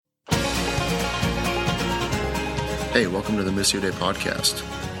Hey, welcome to the Missio Dei podcast.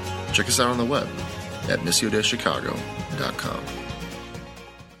 Check us out on the web at missiodeichicago.com.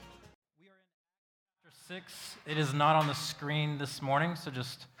 We are in chapter 6. It is not on the screen this morning, so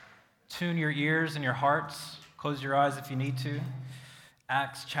just tune your ears and your hearts. Close your eyes if you need to.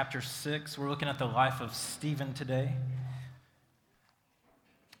 Acts chapter 6. We're looking at the life of Stephen today.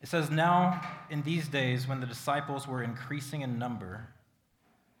 It says, "Now in these days when the disciples were increasing in number,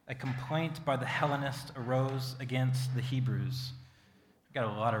 a complaint by the Hellenists arose against the Hebrews." I've got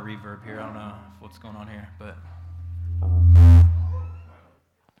a lot of reverb here. I don't know what's going on here, but...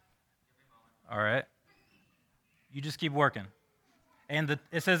 All right. You just keep working. And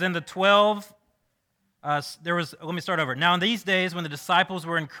it says, in the 12, let me start over. "Now in these days when the disciples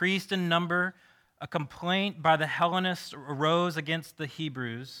were increased in number, a complaint by the Hellenists arose against the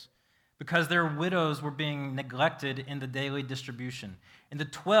Hebrews because their widows were being neglected in the daily distribution. And the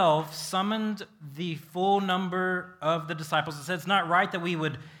 12 summoned the full number of the disciples and said, 'It's not right that we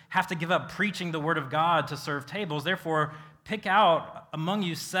would have to give up preaching the word of God to serve tables. Therefore, pick out among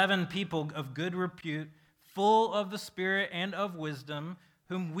you 7 people of good repute, full of the Spirit and of wisdom,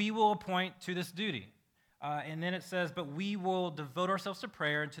 whom we will appoint to this duty.' And then it says, 'But we will devote ourselves to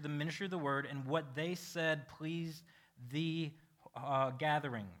prayer and to the ministry of the word,' and what they said pleased the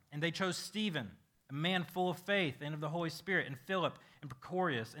gathering. And they chose Stephen, a man full of faith and of the Holy Spirit, and Philip, and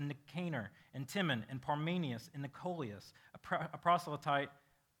Prochorus, and Nicanor, and Timon, and Parmenius, and Nicolaus, a proselyte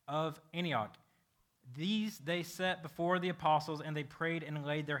of Antioch. These they set before the apostles, and they prayed and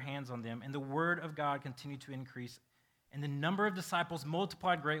laid their hands on them. And the word of God continued to increase. And the number of disciples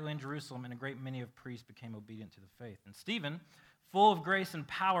multiplied greatly in Jerusalem, and a great many of priests became obedient to the faith. And Stephen, full of grace and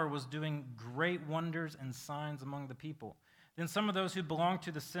power, was doing great wonders and signs among the people. Then some of those who belonged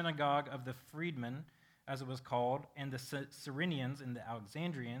to the synagogue of the freedmen, as it was called, and the Cyrenians and the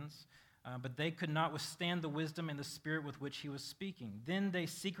Alexandrians, but they could not withstand the wisdom and the spirit with which he was speaking. Then they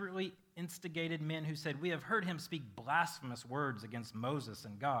secretly instigated men who said, 'We have heard him speak blasphemous words against Moses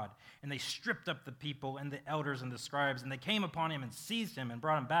and God.' And they stripped up the people and the elders and the scribes, and they came upon him and seized him and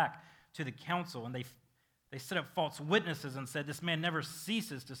brought him back to the council. And they set up false witnesses and said, 'This man never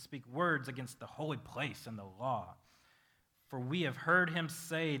ceases to speak words against the holy place and the law. For we have heard him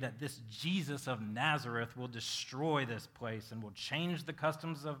say that this Jesus of Nazareth will destroy this place and will change the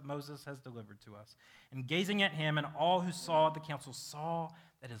customs of Moses has delivered to us.' And gazing at him, and all who saw at the council saw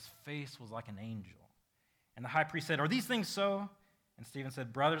that his face was like an angel. And the high priest said, 'Are these things so?' And Stephen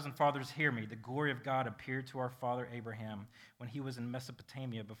said, 'Brothers and fathers, hear me. The glory of God appeared to our father Abraham when he was in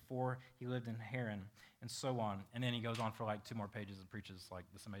Mesopotamia before he lived in Haran,' and so on." And then he goes on for like 2 more pages and preaches like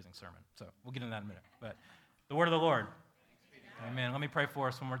this amazing sermon. So we'll get into that in a minute. But the word of the Lord. Amen. Let me pray for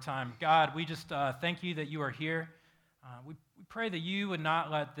us one more time. God, we just thank you that you are here. We pray that you would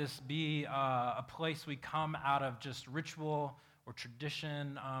not let this be a place we come out of just ritual or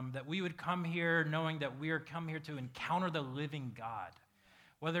tradition, that we would come here knowing that we are come here to encounter the living God.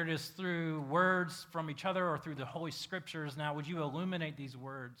 Whether it is through words from each other or through the Holy Scriptures, now would you illuminate these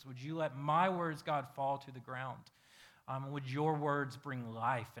words? Would you let my words, God, fall to the ground? Would your words bring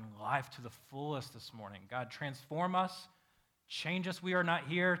life and life to the fullest this morning? God, transform us. Change us. We are not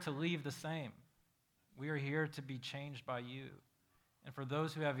here to leave the same. We are here to be changed by you. And for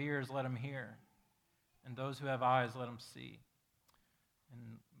those who have ears, let them hear. And those who have eyes, let them see.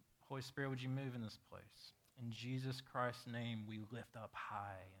 And Holy Spirit, would you move in this place? In Jesus Christ's name, we lift up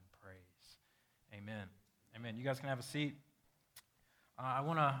high in praise. Amen. Amen. You guys can have a seat.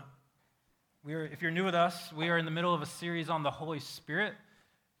 If you're new with us, we are in the middle of a series on the Holy Spirit.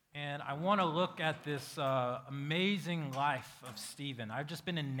 And I want to look at this amazing life of Stephen. I've just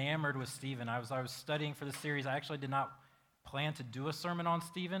been enamored with Stephen. I was studying for the series. I actually did not plan to do a sermon on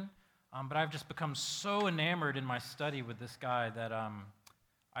Stephen, but I've just become so enamored in my study with this guy that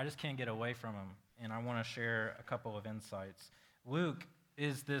I just can't get away from him. And I want to share a couple of insights. Luke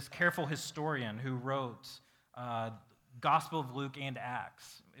is this careful historian who wrote Gospel of Luke and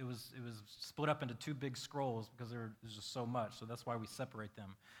Acts. It was split up into 2 big scrolls because there's just so much, so that's why we separate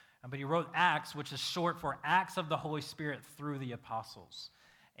them. But he wrote Acts, which is short for Acts of the Holy Spirit through the Apostles.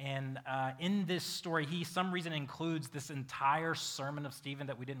 And in this story, he, some reason, includes this entire sermon of Stephen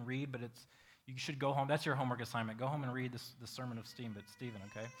that we didn't read, but you should go home. That's your homework assignment. Go home and read the sermon of Stephen,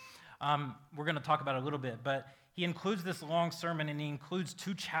 okay? We're going to talk about it a little bit, but he includes this long sermon, and he includes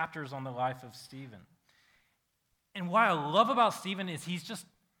 2 chapters on the life of Stephen. And what I love about Stephen is he's just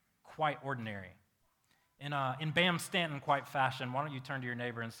quite ordinary. In Bam Stanton quite fashion, why don't you turn to your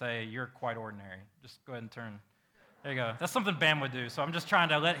neighbor and say, "You're quite ordinary." Just go ahead and turn. There you go. That's something Bam would do. So I'm trying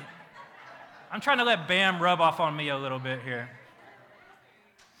to let Bam rub off on me a little bit here.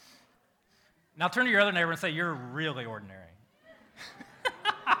 Now turn to your other neighbor and say, you're really ordinary.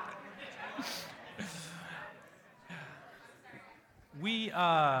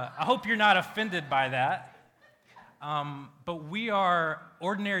 I hope you're not offended by that. But we are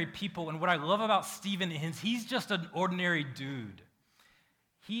ordinary people, and what I love about Stephen is he's just an ordinary dude.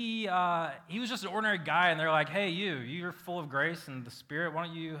 He was just an ordinary guy, and they're like, hey, you're full of grace and the Spirit. Why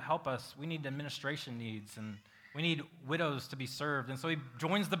don't you help us? We need administration needs, and we need widows to be served. And so he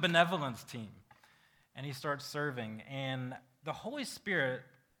joins the benevolence team, and he starts serving. And the Holy Spirit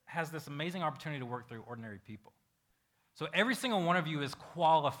has this amazing opportunity to work through ordinary people. So every single one of you is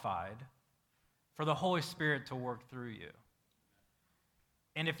qualified for the Holy Spirit to work through you.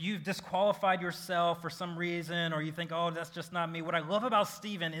 And if you've disqualified yourself for some reason, or you think, oh, that's just not me, what I love about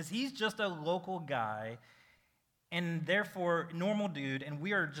Stephen is he's just a local guy, and therefore normal dude, and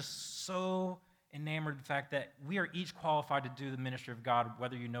we are just so enamored of the fact that we are each qualified to do the ministry of God,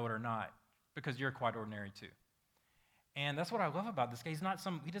 whether you know it or not, because you're quite ordinary too. And that's what I love about this guy. He's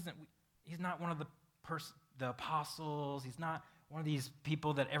not one of the apostles. He's not one of these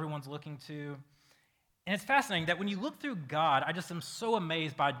people that everyone's looking to. And it's fascinating that when you look through God, I just am so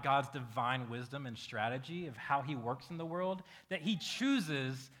amazed by God's divine wisdom and strategy of how he works in the world, that he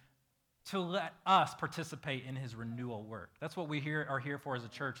chooses to let us participate in his renewal work. That's what we are here for as a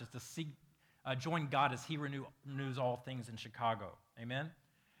church, is to join God as he renews all things in Chicago. Amen?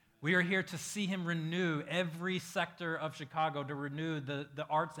 We are here to see him renew every sector of Chicago, to renew the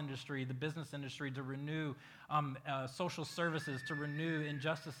arts industry, the business industry, to renew social services, to renew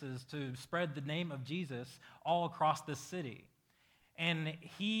injustices, to spread the name of Jesus all across this city. And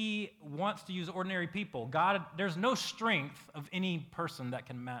he wants to use ordinary people. God, there's no strength of any person that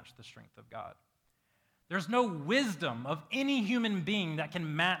can match the strength of God. There's no wisdom of any human being that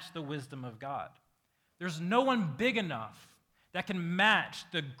can match the wisdom of God. There's no one big enough that can match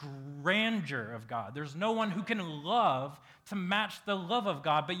the grandeur of God. There's no one who can love to match the love of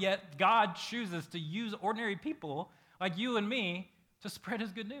God, but yet God chooses to use ordinary people like you and me to spread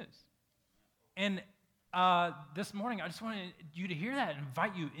his good news. And this morning, I just wanted you to hear that and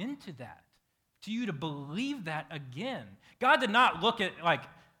invite you into that, to you to believe that again. God did not look at like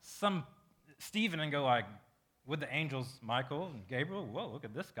some Stephen and go like, with the angels, Michael and Gabriel, whoa, look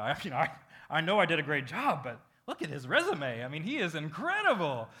at this guy. I know I did a great job, but look at his resume. I mean, he is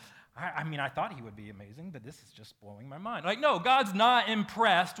incredible. I thought he would be amazing, but this is just blowing my mind. Like, no, God's not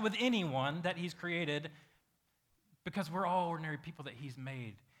impressed with anyone that he's created, because we're all ordinary people that he's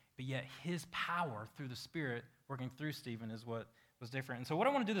made. But yet his power through the Spirit working through Stephen is what was different. And so what I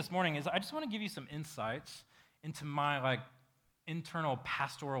want to do this morning is I just want to give you some insights into my internal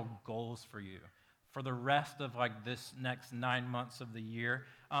pastoral goals for you for the rest of this next 9 months of the year.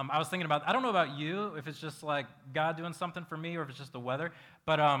 I was thinking about, I don't know about you, if it's just God doing something for me or if it's just the weather,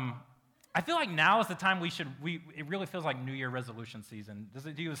 but I feel like now is the time it really feels like New Year resolution season. Does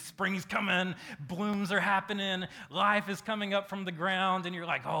it do? Spring's coming, blooms are happening, life is coming up from the ground, and you're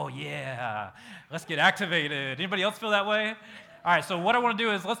like, oh yeah, let's get activated. Anybody else feel that way? All right, so what I want to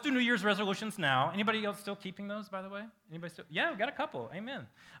do is let's do New Year's resolutions now. Anybody else still keeping those, by the way? Anybody still? Yeah, we got a couple. Amen.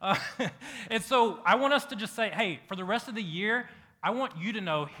 And so I want us to just say, hey, for the rest of the year, I want you to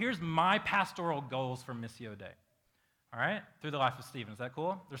know, here's my pastoral goals for Missio Day. All right? Through the life of Stephen. Is that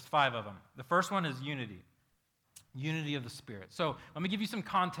cool? There's 5 of them. The first one is unity. Unity of the Spirit. So let me give you some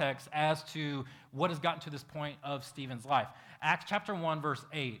context as to what has gotten to this point of Stephen's life. Acts chapter 1, verse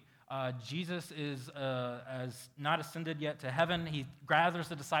 8. Jesus is not ascended yet to heaven. He gathers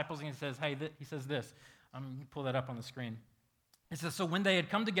the disciples and he says, he says this. You can pull that up on the screen. It says, so when they had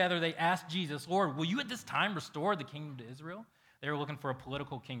come together, they asked Jesus, Lord, will you at this time restore the kingdom to Israel? They were looking for a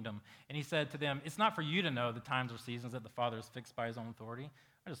political kingdom. And he said to them, it's not for you to know the times or seasons that the Father has fixed by his own authority.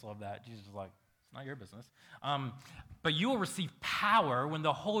 I just love that. Jesus is like, it's not your business. But you will receive power when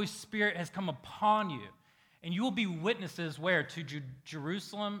the Holy Spirit has come upon you. And you will be witnesses where? To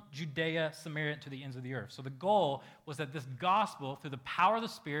Jerusalem, Judea, Samaria, to the ends of the earth. So the goal was that this gospel, through the power of the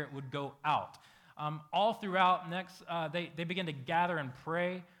Spirit, would go out. All throughout, they begin to gather and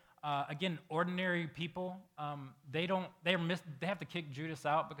pray. Again, ordinary people, they have to kick Judas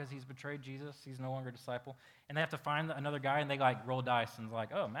out because he's betrayed Jesus. He's no longer a disciple. And they have to find another guy, and they roll dice and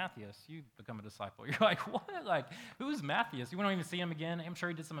oh, Matthias, you become a disciple. You're like, what? Who's Matthias? You won't even see him again. I'm sure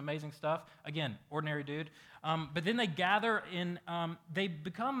he did some amazing stuff. Again, ordinary dude. But then they gather in, they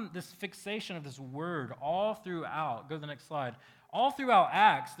become this fixation of this word all throughout. Go to the next slide. All throughout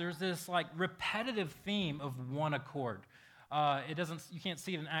Acts, there's this repetitive theme of one accord. You can't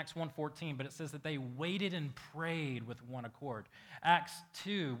see it in Acts 1:14, but it says that they waited and prayed with one accord. Acts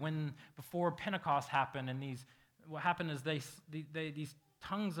 2, before Pentecost happened, and what happened is these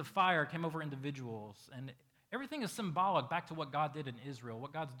tongues of fire came over individuals. And everything is symbolic back to what God did in Israel.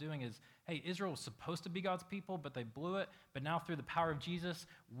 What God's doing is, hey, Israel was supposed to be God's people, but they blew it. But now through the power of Jesus,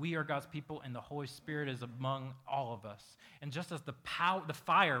 we are God's people, and the Holy Spirit is among all of us. And just as the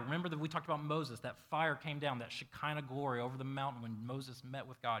fire, remember that we talked about Moses, that fire came down, that Shekinah glory over the mountain when Moses met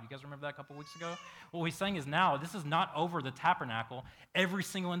with God. You guys remember that a couple weeks ago? What he's saying is now, this is not over the tabernacle. Every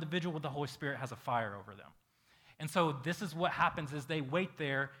single individual with the Holy Spirit has a fire over them. And so this is what happens is they wait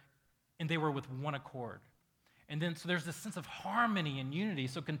there, and they were with one accord. And then so there's this sense of harmony and unity.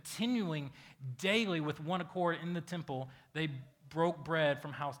 So continuing daily with one accord in the temple, they broke bread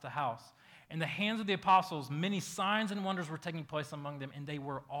from house to house. In the hands of the apostles, many signs and wonders were taking place among them, and they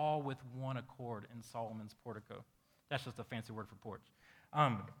were all with one accord in Solomon's portico. That's just a fancy word for porch.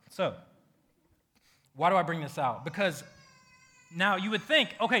 So why do I bring this out? Because now you would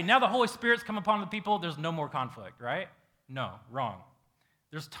think, okay, now the Holy Spirit's come upon the people, there's no more conflict, right? No, wrong.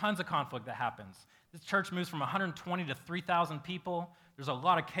 There's tons of conflict that happens. This church moves from 120 to 3,000 people. There's a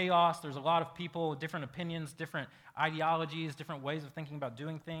lot of chaos. There's a lot of people with different opinions, different ideologies, different ways of thinking about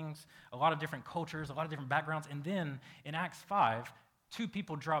doing things, a lot of different cultures, a lot of different backgrounds. And then in Acts 5, 2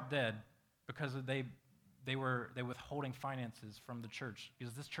 people dropped dead because they were withholding finances from the church.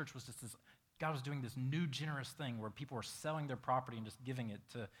 Because this church was just this, God was doing this new generous thing where people were selling their property and just giving it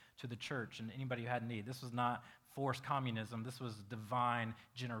to the church and anybody who had need. This was not forced communism. This was divine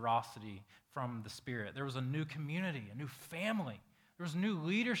generosity from the Spirit. There was a new community, a new family. There was new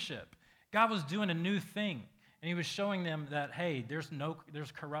leadership. God was doing a new thing, and he was showing them that, hey, there's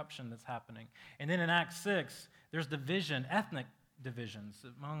corruption that's happening. And then in Acts 6, there's division, ethnic divisions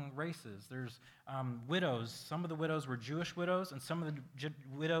among races. There's widows. Some of the widows were Jewish widows, and some of the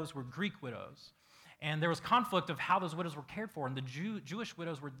widows were Greek widows. And there was conflict of how those widows were cared for, and the Jewish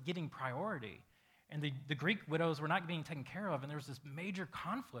widows were getting priority. And the Greek widows were not being taken care of, and there was this major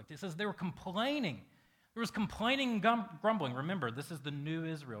conflict. It says they were complaining. There was complaining and grumbling. Remember, this is the new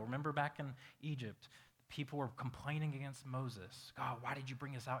Israel. Remember back in Egypt, people were complaining against Moses. God, why did you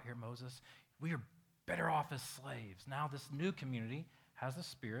bring us out here, Moses? We are better off as slaves. Now this new community has the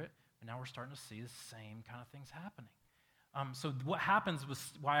Spirit, and now we're starting to see the same kind of things happening. So what happens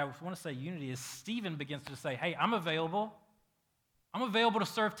was, why I want to say unity, is Stephen begins to say, hey, I'm available. I'm available to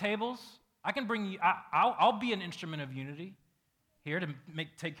serve tables. I can bring you, I'll be an instrument of unity here to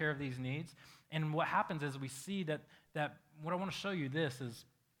take care of these needs. And what happens is we see that what I want to show you this is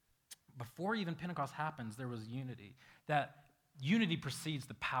before even Pentecost happens, there was unity. That unity precedes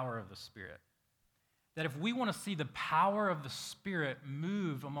the power of the Spirit. That if we want to see the power of the Spirit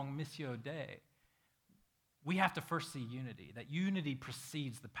move among Missio Dei, we have to first see unity. That unity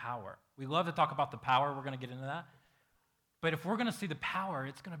precedes the power. We love to talk about the power. We're going to get into that. But if we're going to see the power,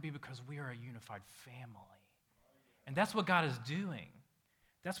 it's going to be because we are a unified family. And that's what God is doing.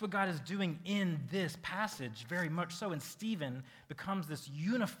 That's what God is doing in this passage, very much so. And Stephen becomes this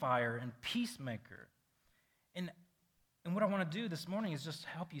unifier and peacemaker. And what I want to do this morning is just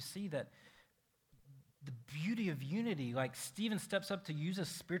help you see that the beauty of unity, like Stephen steps up to use his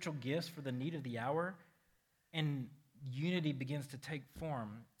spiritual gifts for the need of the hour, and unity begins to take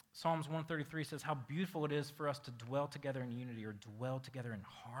form. Psalms 133 says how beautiful it is for us to dwell together in unity or dwell together in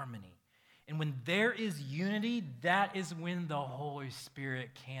harmony. And when there is unity, that is when the Holy Spirit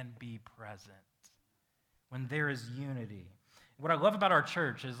can be present. When there is unity. What I love about our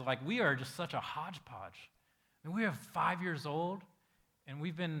church is like we are just such a hodgepodge. I mean, we are 5 years old, and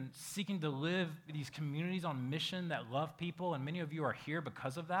we've been seeking to live these communities on mission that love people, and many of you are here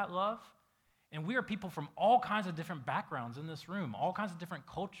because of that love. And we are people from all kinds of different backgrounds in this room, all kinds of different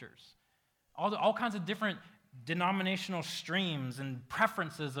cultures, all kinds of different denominational streams and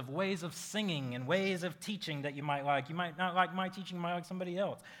preferences of ways of singing and ways of teaching that you might like. You might not like my teaching, you might like somebody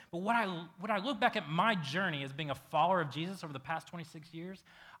else. But when I look back at my journey as being a follower of Jesus over the past 26 years,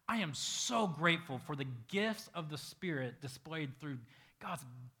 I am so grateful for the gifts of the Spirit displayed through God's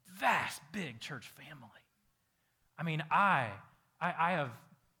vast, big church family. I mean, I have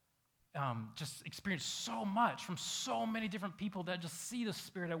just experienced so much from so many different people that just see the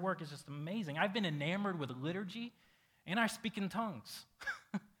Spirit at work is just amazing. I've been enamored with liturgy, and I speak in tongues.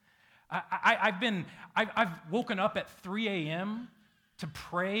 I've woken up at 3 a.m. to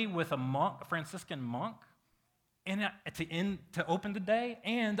pray with a Franciscan monk, and to open the day,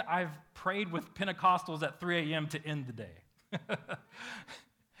 and I've prayed with Pentecostals at 3 a.m. to end the day.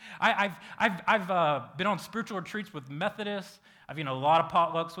 I've been on spiritual retreats with Methodists. I've been a lot of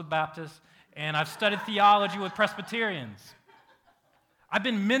potlucks with Baptists, and I've studied theology with Presbyterians. I've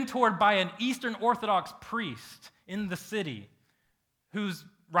been mentored by an Eastern Orthodox priest in the city who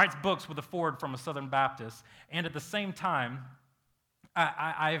writes books with a forward from a Southern Baptist, and at the same time,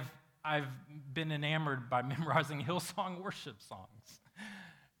 I've been enamored by memorizing Hillsong worship songs,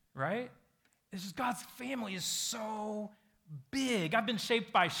 right? It's just God's family is so big. I've been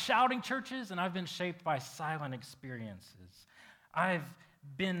shaped by shouting churches, and I've been shaped by silent experiences. I've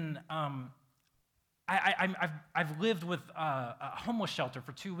been, I've lived with a homeless shelter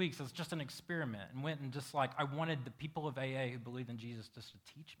for 2 weeks as just an experiment, and went and just I wanted the people of AA who believe in Jesus just to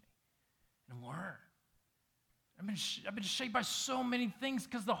teach me and learn. I've been shaped by so many things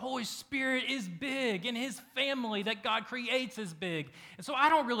because the Holy Spirit is big, and His family that God creates is big. And so I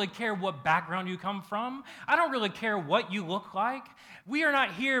don't really care what background you come from. I don't really care what you look like. We are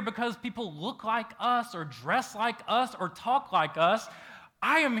not here because people look like us or dress like us or talk like us.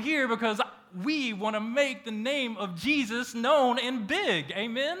 I am here because we want to make the name of Jesus known and big.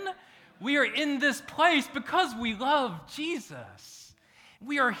 Amen? We are in this place because we love Jesus.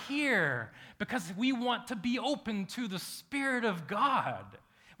 We are here because we want to be open to the Spirit of God.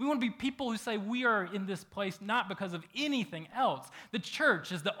 We want to be people who say we are in this place not because of anything else. The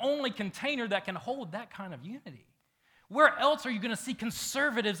church is the only container that can hold that kind of unity. Where else are you going to see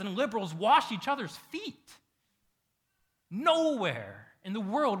conservatives and liberals wash each other's feet? Nowhere in the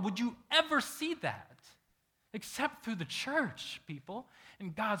world would you ever see that except through the church, people.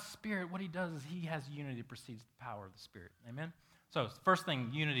 And God's Spirit, what He does is He has unity that precedes the power of the Spirit. Amen? So, first thing,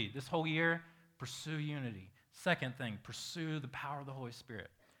 unity. This whole year, pursue unity. Second thing, pursue the power of the Holy Spirit.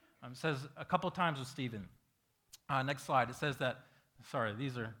 It says a couple of times with Stephen. Next slide. It says that,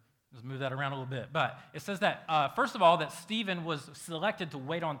 let's move that around a little bit. But it says that, first of all, that Stephen was selected to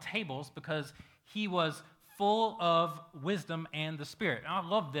wait on tables because he was full of wisdom and the Spirit. And I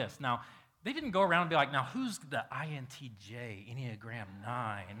love this. Now, they didn't go around and be like, now, who's the INTJ, Enneagram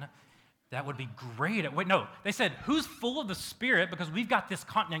 9? That would be great. Wait, no. They said, who's full of the Spirit? Because we've got this.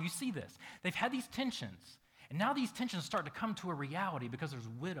 Now, you see this. They've had these tensions. And now these tensions start to come to a reality because there's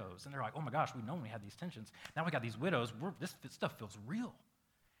widows. And they're like, oh, my gosh, we've known we had these tensions. Now we got these widows. This stuff feels real.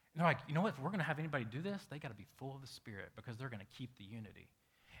 And they're like, you know what? If we're going to have anybody do this, they got to be full of the Spirit because they're going to keep the unity.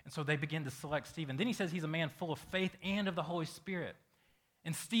 And so they begin to select Stephen. Then he says he's a man full of faith and of the Holy Spirit.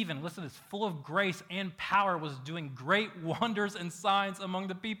 And Stephen, listen, is full of grace and power, was doing great wonders and signs among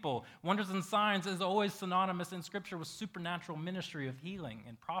the people. Wonders and signs is always synonymous in Scripture with supernatural ministry of healing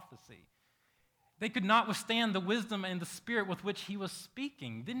and prophecy. They could not withstand the wisdom and the spirit with which he was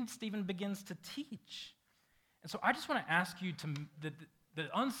speaking. Then Stephen begins to teach. And so I just want to ask you the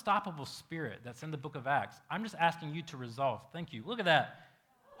unstoppable spirit that's in the book of Acts, I'm just asking you to resolve. Thank you. Look at that.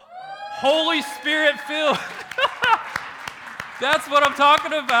 Holy Spirit filled. That's what I'm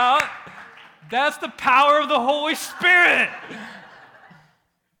talking about. That's the power of the Holy Spirit.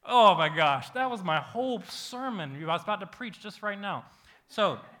 Oh my gosh, that was my whole sermon I was about to preach just right now.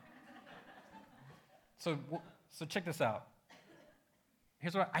 So check this out.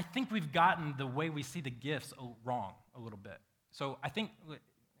 Here's what I think we've gotten the way we see the gifts wrong a little bit. So I think,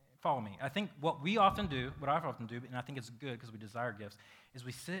 follow me. I think what I often do, and I think it's good because we desire gifts, is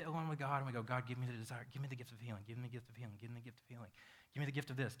we sit alone with God and we go, God, give me the desire, give me the gift of healing, give me the gift of healing, give me the gift of healing, give me the gift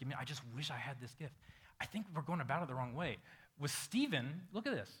of this, I just wish I had this gift. I think we're going about it the wrong way. With Stephen, look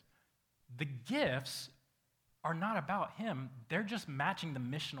at this. The gifts are not about him, they're just matching the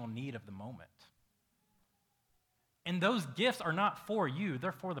missional need of the moment. And those gifts are not for you,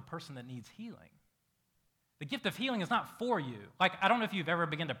 they're for the person that needs healing. The gift of healing is not for you. Like, I don't know if you've ever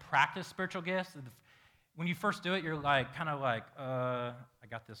begun to practice spiritual gifts. When you first do it, you're I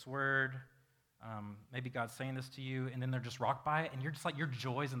got this word. Maybe God's saying this to you, and then they're just rocked by it, and you're just your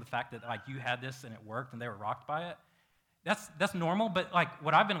joys in the fact that you had this and it worked, and they were rocked by it. That's normal, but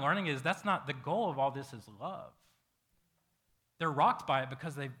what I've been learning is that's not the goal of all this is love. They're rocked by it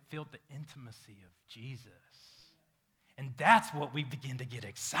because they feel the intimacy of Jesus. And that's what we begin to get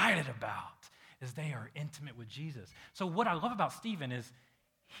excited about, is they are intimate with Jesus. So what I love about Stephen is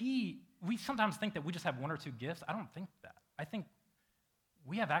we sometimes think that we just have one or two gifts. I don't think that. I think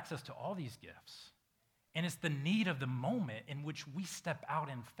we have access to all these gifts. And it's the need of the moment in which we step out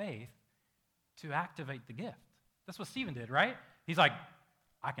in faith to activate the gift. That's what Stephen did, right? He's like,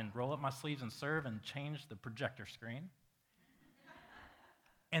 I can roll up my sleeves and serve and change the projector screen.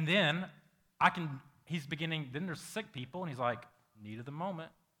 And then then there's sick people, and he's like, need of the moment,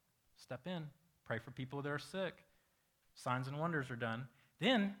 step in, pray for people that are sick. Signs and wonders are done.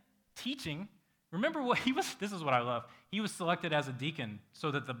 Then teaching, remember this is what I love. He was selected as a deacon so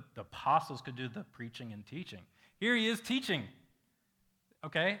that the apostles could do the preaching and teaching. Here he is teaching.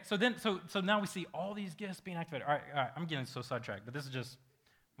 Okay, so now we see all these gifts being activated. All right, I'm getting so sidetracked, but this is just,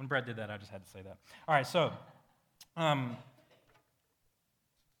 when Brett did that, I just had to say that. All right, so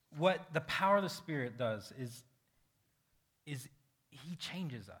what the power of the Spirit does is he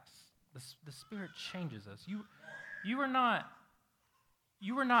changes us. The Spirit changes us. You are not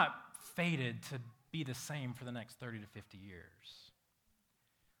fated to be the same for the next 30 to 50 years.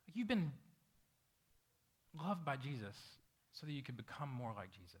 You've been loved by Jesus so that you could become more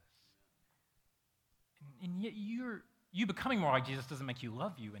like Jesus. And yet you becoming more like Jesus doesn't make you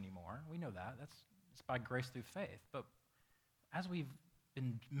love you anymore. We know that. It's by grace through faith. But as we've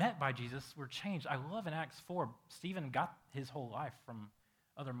been met by Jesus, we're changed. I love in Acts 4, Stephen got his whole life from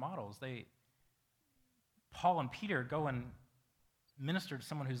other models. Paul and Peter go and minister to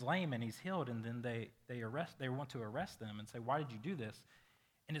someone who's lame and he's healed, and then they want to arrest them and say, why did you do this?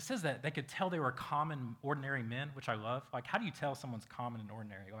 And it says that they could tell they were common, ordinary men, which I love. Like, how do you tell someone's common and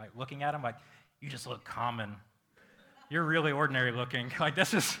ordinary? Like, looking at them, like, you just look common. You're really ordinary looking. Like,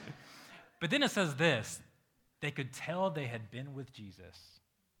 that's just... But then it says this, they could tell they had been with Jesus.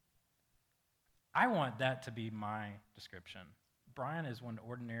 I want that to be my description. Brian is one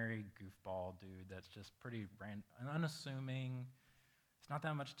ordinary goofball dude that's just pretty unassuming. It's not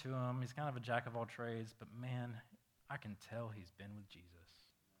that much to him. He's kind of a jack of all trades, but man, I can tell he's been with Jesus.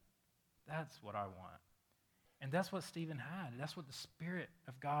 That's what I want. And that's what Stephen had. That's what the Spirit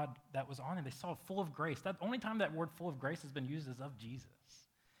of God that was on him. They saw it full of grace. The only time that word full of grace has been used is of Jesus.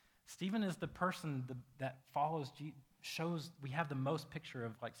 Stephen is the person that follows, shows we have the most picture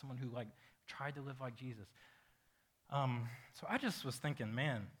of like someone who like tried to live like Jesus. So I just was thinking,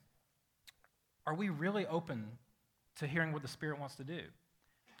 man, are we really open to hearing what the Spirit wants to do?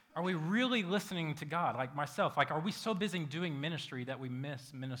 Are we really listening to God? Like myself, like are we so busy doing ministry that we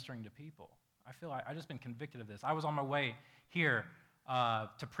miss ministering to people? I feel like I've just been convicted of this. I was on my way here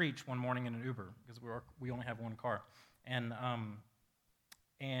to preach one morning in an Uber because we only have one car. And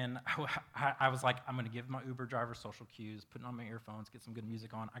I was like, I'm going to give my Uber driver social cues, putting on my earphones, get some good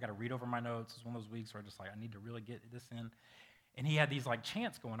music on. I got to read over my notes. It's one of those weeks where I just like, I need to really get this in. And he had these like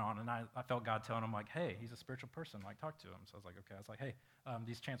chants going on, and I felt God telling him like, hey, he's a spiritual person, like talk to him. So I was like, okay. I was like, hey,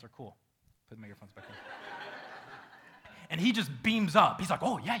 these chants are cool. Put my earphones back in. And he just beams up. He's like,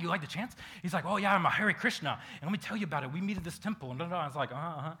 oh, yeah, you like the chants? He's like, oh, yeah, I'm a Hare Krishna. And let me tell you about it. We meet at this temple. And I was like,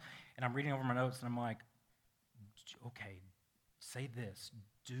 uh-huh. And I'm reading over my notes, and I'm like, okay, say this.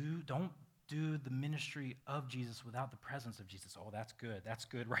 Don't do the ministry of Jesus without the presence of Jesus. Oh, that's good. That's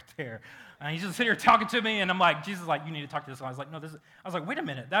good right there. And he's just sitting here talking to me, and I'm like, Jesus is like, you need to talk to this one. I was like, no, this is, I was like, wait a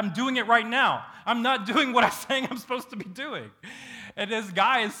minute. I'm doing it right now. I'm not doing what I'm saying I'm supposed to be doing. And this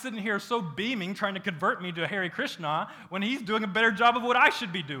guy is sitting here so beaming, trying to convert me to Hare Krishna when he's doing a better job of what I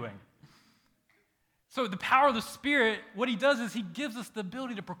should be doing. So the power of the Spirit, what he does is he gives us the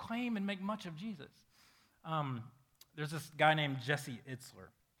ability to proclaim and make much of Jesus. There's this guy named Jesse Itzler.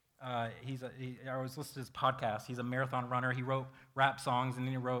 I was listening to his podcast. He's a marathon runner. He wrote rap songs, and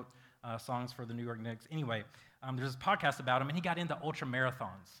then he wrote songs for the New York Knicks. Anyway, there's this podcast about him, and he got into ultra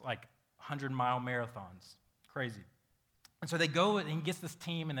marathons, like 100-mile marathons. Crazy. And so they go, and he gets this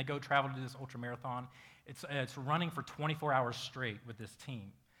team, and they go travel to this ultra marathon. It's running for 24 hours straight with this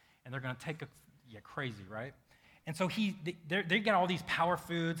team, and they're going to take crazy, right? And so they got all these power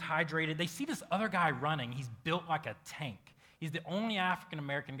foods, hydrated. They see this other guy running. He's built like a tank. He's the only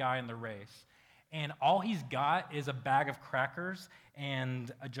African-American guy in the race. And all he's got is a bag of crackers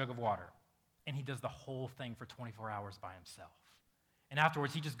and a jug of water. And he does the whole thing for 24 hours by himself. And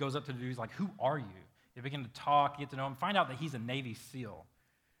afterwards, he just goes up to the dude. He's like, who are you? They begin to talk, get to know him, find out that he's a Navy SEAL.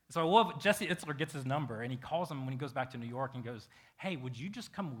 So I love Jesse Itzler gets his number, and he calls him when he goes back to New York and goes, hey, would you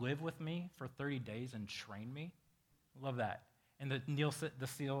just come live with me for 30 days and train me? Love that. And the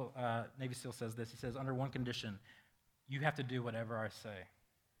Navy SEAL says this. He says, under one condition, you have to do whatever I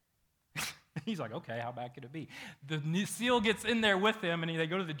say. He's like, okay, how bad could it be? The SEAL gets in there with him, and they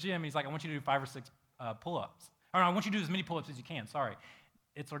go to the gym. He's like, I want you to do 5 or 6 pull-ups. Or no, I want you to do as many pull-ups as you can. Sorry.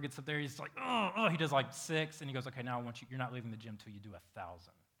 Itzler gets up there. He's like, oh. He does like 6, and he goes, okay, now I want you. You're not leaving the gym till you do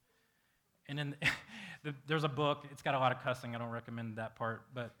 1,000. And then there's a book. It's got a lot of cussing. I don't recommend that part,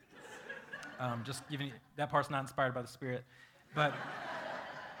 but just giving you, that part's not inspired by the Spirit. But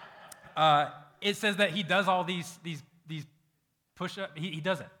it says that he does all these push-ups. He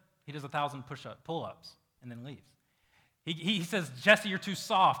does it. He does 1,000 pull-ups, and then leaves. He says, Jesse, you're too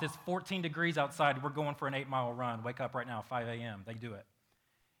soft. It's 14 degrees outside. We're going for an 8-mile run. Wake up right now, 5 a.m. They do it.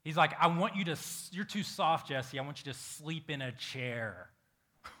 He's like, you're too soft, Jesse. I want you to sleep in a chair.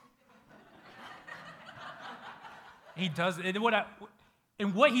 He does it.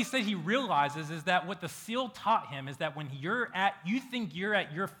 And what he said he realizes is that what the SEAL taught him is that when you think you're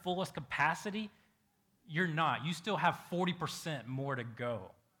at your fullest capacity, you're not. You still have 40% more to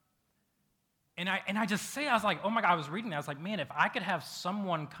go. And I just say, I was like, oh my God, I was reading that. I was like, man, if I could have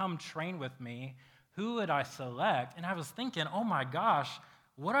someone come train with me Who would I select? And I was thinking, oh my gosh,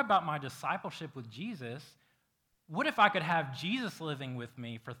 what about my discipleship with Jesus? What if I could have Jesus living with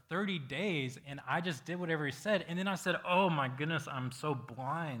me for 30 days and I just did whatever he said? And then I said, oh my goodness, I'm so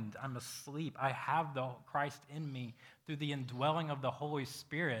blind. I'm asleep. I have the Christ in me through the indwelling of the Holy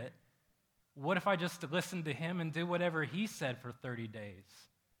Spirit. What if I just listened to him and did whatever he said for 30 days?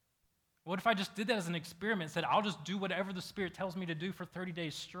 What if I just did that as an experiment and said, I'll just do whatever the Spirit tells me to do for 30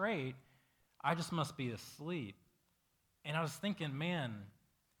 days straight? I just must be asleep. And I was thinking, man,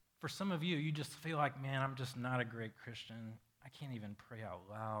 for some of you, you just feel like, man, I'm just not a great Christian. I can't even pray out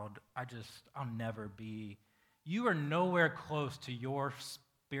loud. I'll never be. You are nowhere close to your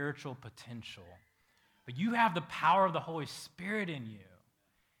spiritual potential. But you have the power of the Holy Spirit in you.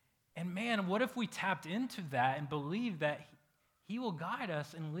 And man, what if we tapped into that and believed that he will guide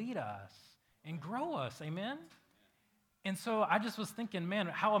us and lead us and grow us, amen? And so I just was thinking, man,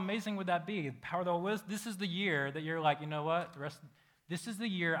 how amazing would that be? The power of the Holy Spirit. This is the year that you're like, you know what? This is the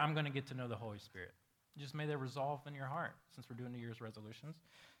year I'm going to get to know the Holy Spirit. Just may that resolve in your heart, since we're doing New Year's resolutions.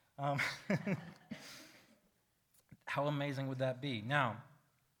 How amazing would that be? Now,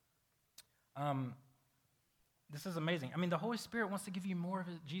 this is amazing. I mean, the Holy Spirit wants to give you more of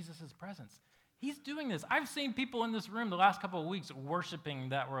Jesus' presence. He's doing this. I've seen people in this room the last couple of weeks worshiping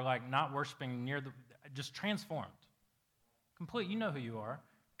that were like not worshiping just transformed. You know who you are.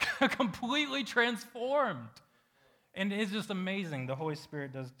 Completely transformed. And it's just amazing. The Holy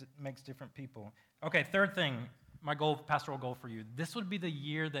Spirit makes different people. Okay, third thing, my pastoral goal for you. This would be the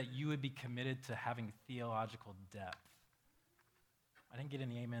year that you would be committed to having theological depth. I didn't get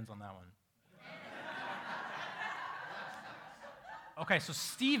any amens on that one. Okay, so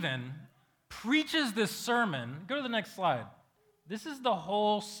Stephen preaches this sermon. Go to the next slide. This is the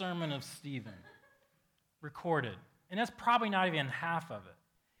whole sermon of Stephen, recorded. And that's probably not even half of it.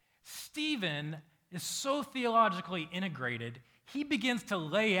 Stephen is so theologically integrated, he begins to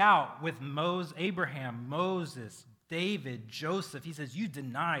lay out with Abraham, Moses, David, Joseph. He says, you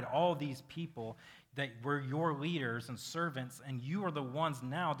denied all these people that were your leaders and servants, and you are the ones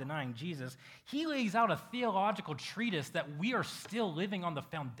now denying Jesus. He lays out a theological treatise that we are still living on the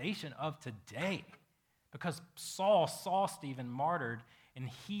foundation of today, because Saul saw Stephen martyred, and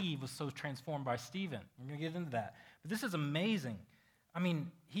he was so transformed by Stephen. We're going to get into that. But this is amazing. I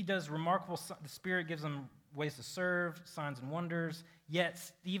mean, he does remarkable, the Spirit gives him ways to serve, signs and wonders, yet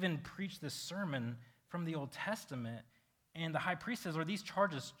Stephen preached this sermon from the Old Testament, and the high priest says, are these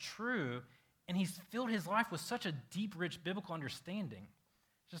charges true? And he's filled his life with such a deep, rich biblical understanding.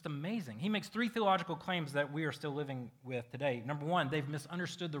 It's just amazing. He makes 3 theological claims that we are still living with today. Number 1, they've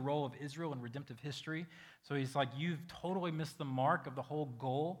misunderstood the role of Israel in redemptive history. So he's like, you've totally missed the mark of the whole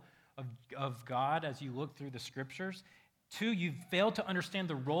goal of God as you look through the scriptures. 2, you've failed to understand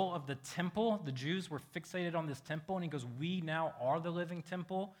the role of the temple. The Jews were fixated on this temple, and he goes, we now are the living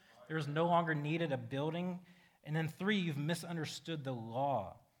temple. There is no longer needed a building. And then 3, you've misunderstood the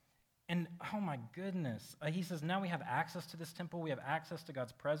law. And oh my goodness, he says, now we have access to this temple. We have access to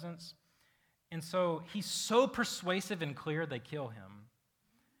God's presence. And so he's so persuasive and clear, they kill him.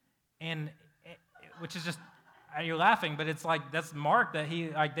 And which is just, you're laughing, but it's like, that's Mark that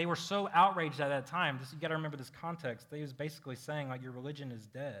they were so outraged at that time. You got to remember this context. He was basically saying, like, your religion is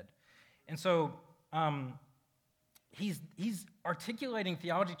dead. And so he's articulating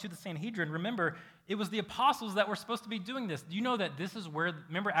theology to the Sanhedrin. Remember, it was the apostles that were supposed to be doing this. Do you know that this is where,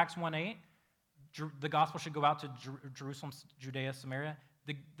 remember Acts 1:8? The gospel should go out to Jerusalem, Judea, Samaria.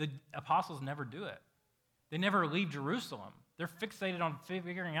 The apostles never do it. They never leave Jerusalem. They're fixated on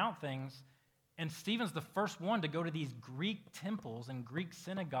figuring out things. And Stephen's the first one to go to these Greek temples and Greek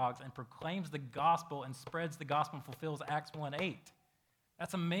synagogues and proclaims the gospel and spreads the gospel and fulfills Acts 1:8.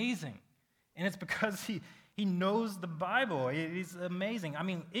 That's amazing. And it's because he knows the Bible. It's amazing. I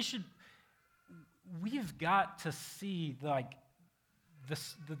mean, we've got to see, like,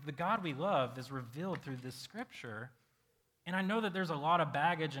 the God we love is revealed through this scripture. And I know that there's a lot of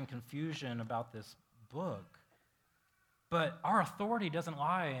baggage and confusion about this book. But our authority doesn't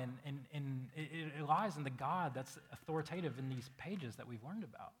lie it lies in the God that's authoritative in these pages that we've learned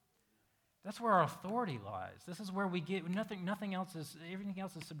about. That's where our authority lies. This is where we get, everything else is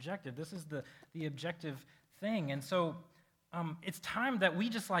subjective. This is the objective thing. And so it's time that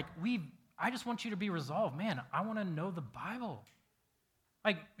I just want you to be resolved. Man, I want to know the Bible.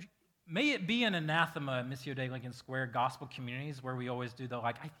 Like, may it be an anathema at Missio Dei Lincoln Square gospel communities where we always do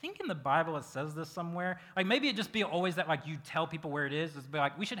I think in the Bible it says this somewhere. Like, maybe it just be always that, like, you tell people where it is. It's be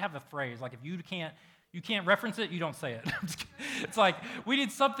like, we should have a phrase. Like, if you can't reference it, you don't say it. It's like, we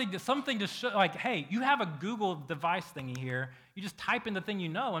need something to show, like, hey, you have a Google device thingy here. You just type in the thing you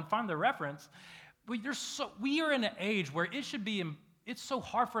know and find the reference. we are in an age where it's so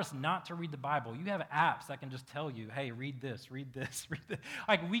hard for us not to read the Bible. You have apps that can just tell you, hey, read this, read this, read this.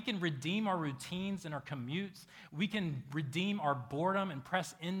 Like, we can redeem our routines and our commutes. We can redeem our boredom and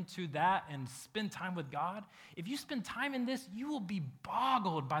press into that and spend time with God. If you spend time in this, you will be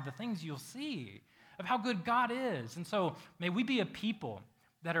boggled by the things you'll see of how good God is. And so may we be a people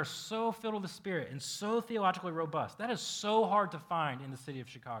that are so filled with the Spirit and so theologically robust. That is so hard to find in the city of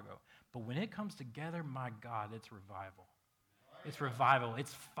Chicago. But when it comes together, my God, it's revival. It's revival.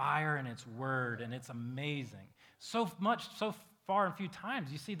 It's fire and it's word, and it's amazing. So far and few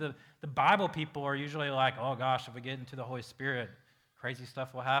times, you see the Bible people are usually like, oh gosh, if we get into the Holy Spirit, crazy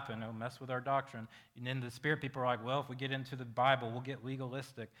stuff will happen. It'll mess with our doctrine. And then the Spirit people are like, well, if we get into the Bible, we'll get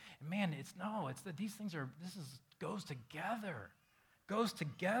legalistic. And man, it's that these things goes together. Goes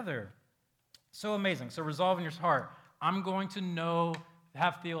together. So amazing. So resolve in your heart, I'm going to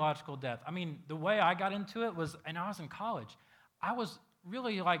have theological depth. I mean, the way I got into it was, and I was in college, I was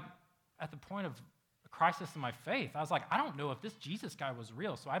really like at the point of a crisis in my faith. I was like, I don't know if this Jesus guy was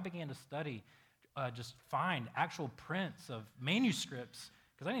real. So I began to study, just find actual prints of manuscripts,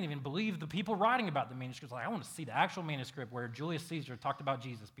 because I didn't even believe the people writing about the manuscripts. Like, I want to see the actual manuscript where Julius Caesar talked about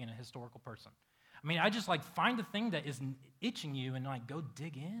Jesus being a historical person. I mean, I just like find the thing that is itching you and like go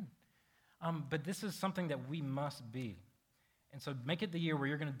dig in. But this is something that we must be. And so make it the year where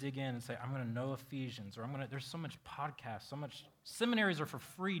you're going to dig in and say, I'm going to know Ephesians, or there's so much podcasts, so much, seminaries are for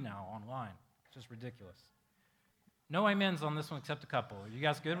free now online. It's just ridiculous. No amens on this one except a couple. Are you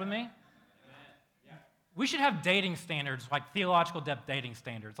guys good with me? Yeah. We should have dating standards, like theological depth dating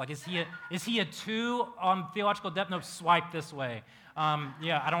standards. Like, is he a 2 on theological depth? No, swipe this way.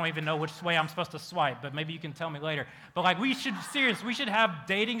 I don't even know which way I'm supposed to swipe, but maybe you can tell me later. But like, we should have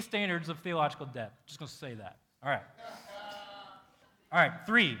dating standards of theological depth. Just going to say that. All right,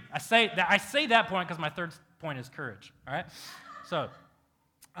 3. I say that point because my third point is courage. All right, so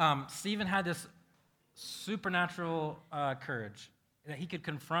Stephen had this supernatural courage that he could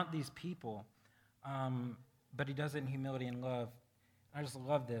confront these people, but he does it in humility and love. I just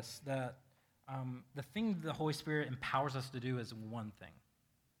love this, that the thing the Holy Spirit empowers us to do is one thing.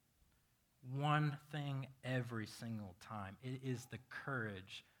 One thing every single time. It is the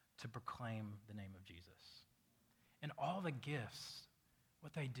courage to proclaim the name of Jesus. And all the gifts,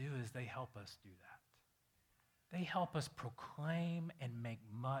 what they do is they help us do that. They help us proclaim and make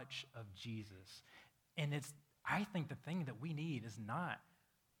much of Jesus. And I think the thing that we need is not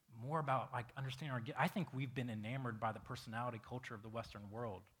more about like understanding our gift. I think we've been enamored by the personality culture of the Western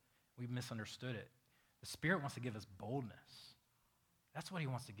world. We've misunderstood it. The Spirit wants to give us boldness. That's what he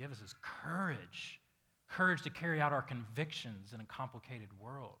wants to give us, is courage. Courage to carry out our convictions in a complicated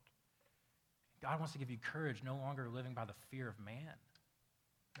world. God wants to give you courage, no longer living by the fear of man.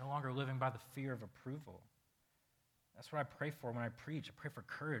 No longer living by the fear of approval. That's what I pray for when I preach. I pray for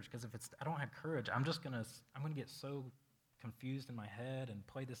courage, because if I don't have courage, I'm going to get so confused in my head and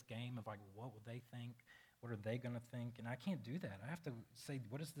play this game of like, what will they think? What are they going to think? And I can't do that. I have to say,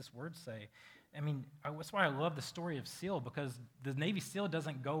 what does this word say? I mean, that's why I love the story of SEAL, because the Navy SEAL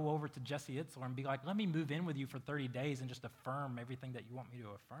doesn't go over to Jesse Itzler and be like, let me move in with you for 30 days and just affirm everything that you want me to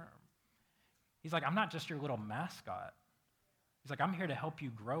affirm. He's like, I'm not just your little mascot. He's like, I'm here to help you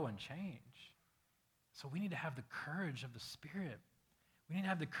grow and change. So we need to have the courage of the Spirit. We need to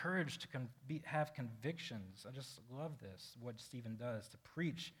have the courage to have convictions. I just love this, what Stephen does, to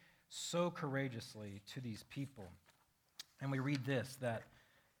preach so courageously to these people. And we read this, that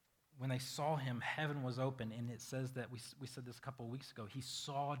when they saw him, heaven was open, and it says that, we said this a couple of weeks ago, he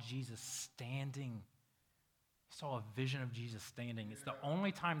saw Jesus standing. He saw a vision of Jesus standing. It's the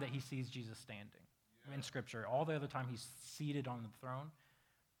only time that he sees Jesus standing in Scripture. All the other time he's seated on the throne.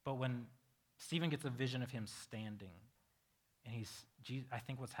 But when Stephen gets a vision of him standing, and I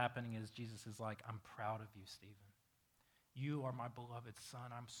think what's happening is Jesus is like, I'm proud of you, Stephen. You are my beloved son.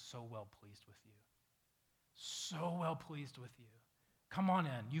 I'm so well pleased with you. So well pleased with you. Come on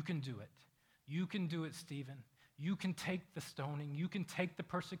in. You can do it. You can do it, Stephen. You can take the stoning. You can take the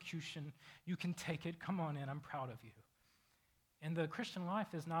persecution. You can take it. Come on in. I'm proud of you. And the Christian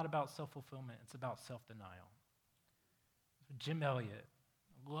life is not about self-fulfillment. It's about self-denial. Jim Elliot,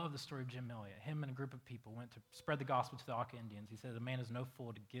 I love the story of Jim Elliot. Him and a group of people went to spread the gospel to the Auca Indians. He said, a man is no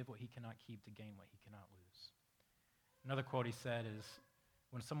fool to give what he cannot keep, to gain what he cannot lose. Another quote he said is,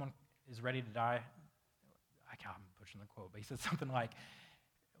 when someone is ready to die, I'm pushing the quote, but he said something like,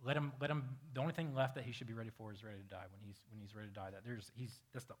 let him, the only thing left that he should be ready for is ready to die. When he's ready to die,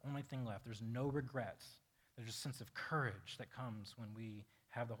 that's the only thing left. There's no regrets. There's a sense of courage that comes when we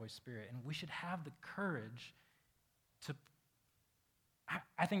have the Holy Spirit. And we should have the courage to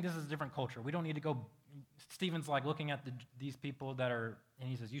I think this is a different culture. We don't need to go. Stephen's like looking at these people that are, and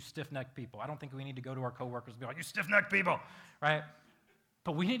he says, you stiff-necked people. I don't think we need to go to our coworkers and be like, you stiff-necked people, right?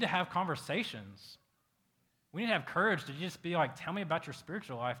 But we need to have conversations. We need to have courage to just be like, tell me about your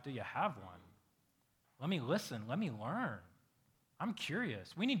spiritual life. Do you have one? Let me listen. Let me learn. I'm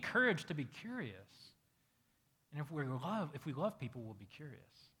curious. We need courage to be curious. And if we love people, we'll be curious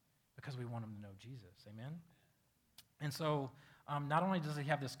because we want them to know Jesus. Amen? And so not only does he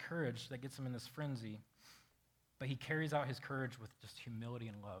have this courage that gets him in this frenzy, but he carries out his courage with just humility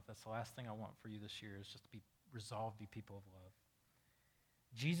and love. That's the last thing I want for you this year is just to be resolved, be people of love.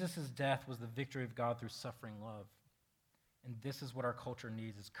 Jesus' death was the victory of God through suffering love. And this is what our culture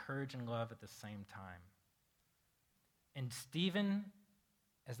needs, is courage and love at the same time. And Stephen,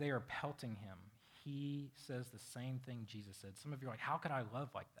 as they are pelting him, he says the same thing Jesus said. Some of you are like, how could I love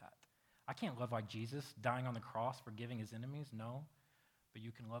like that? I can't love like Jesus, dying on the cross, forgiving his enemies. No, but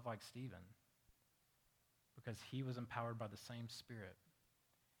you can love like Stephen because he was empowered by the same Spirit.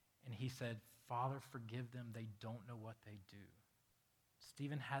 And he said, Father, forgive them. They don't know what they do.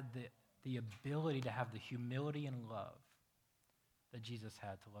 Stephen had the ability to have the humility and love that Jesus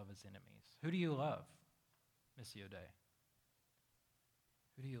had to love his enemies. Who do you love, Missio Dei?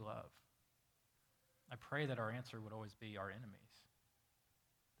 Who do you love? I pray that our answer would always be our enemies,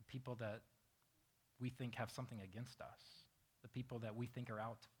 the people that we think have something against us, the people that we think are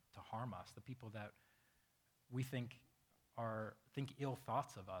out to harm us, the people that we think ill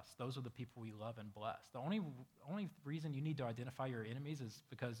thoughts of us. Those are the people we love and bless. The only reason you need to identify your enemies is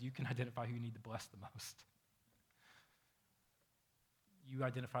because you can identify who you need to bless the most. You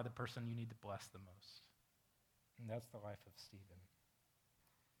identify the person you need to bless the most. And that's the life of Stephen.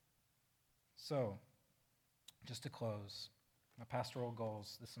 So, just to close, my pastoral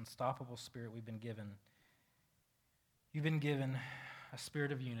goals, this unstoppable spirit we've been given. You've been given a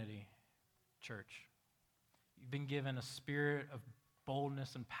spirit of unity, church. You've been given a spirit of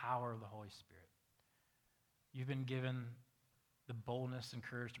boldness and power of the Holy Spirit. You've been given the boldness and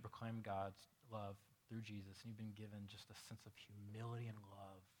courage to proclaim God's love through Jesus. And you've been given just a sense of humility and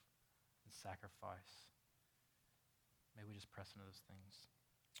love and sacrifice. May we just press into those things.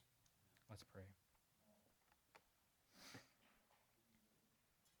 Let's pray.